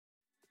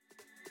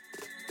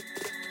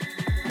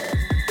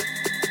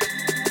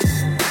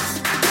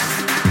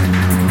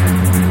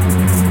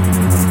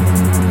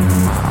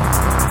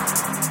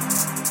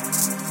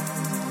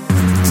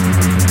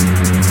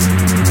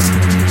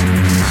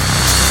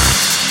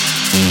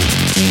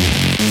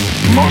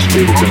Most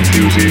people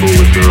confuse evil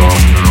with their own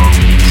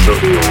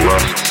trivial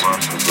lusts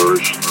and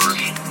aversions.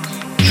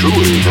 True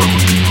evil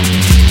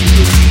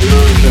is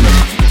pure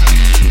innocence.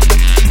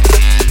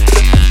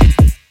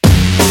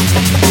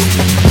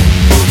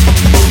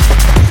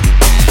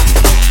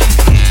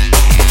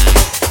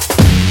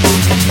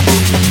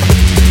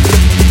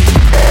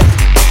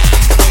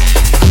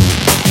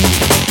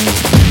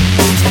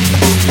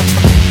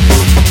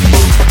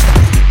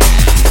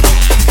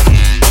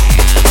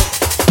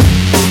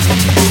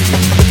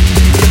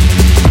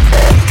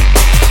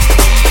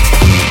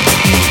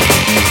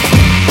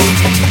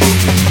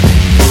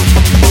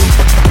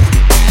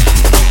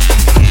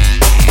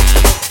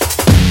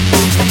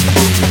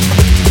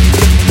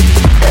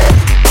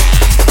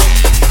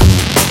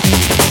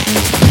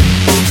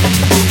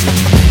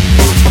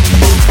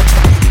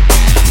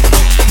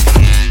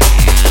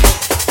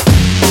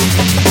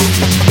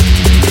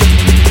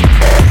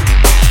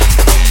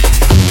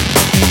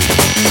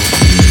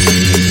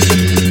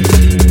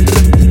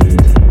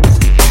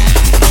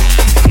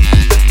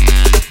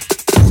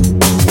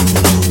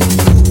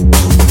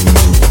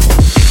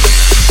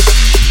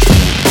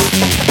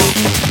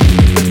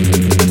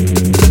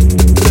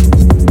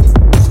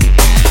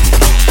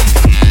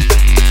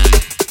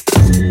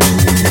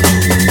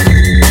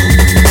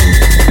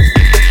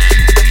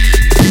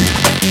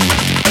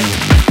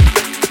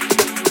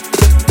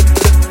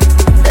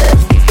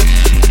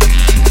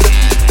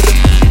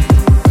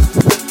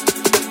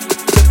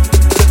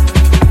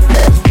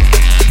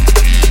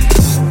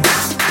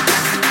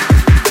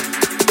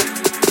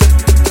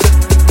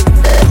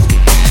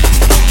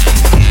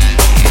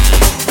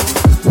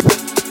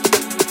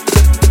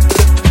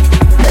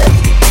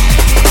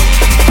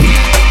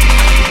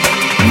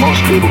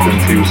 Most people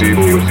confuse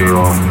evil with their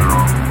own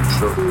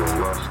trivial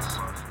lusts.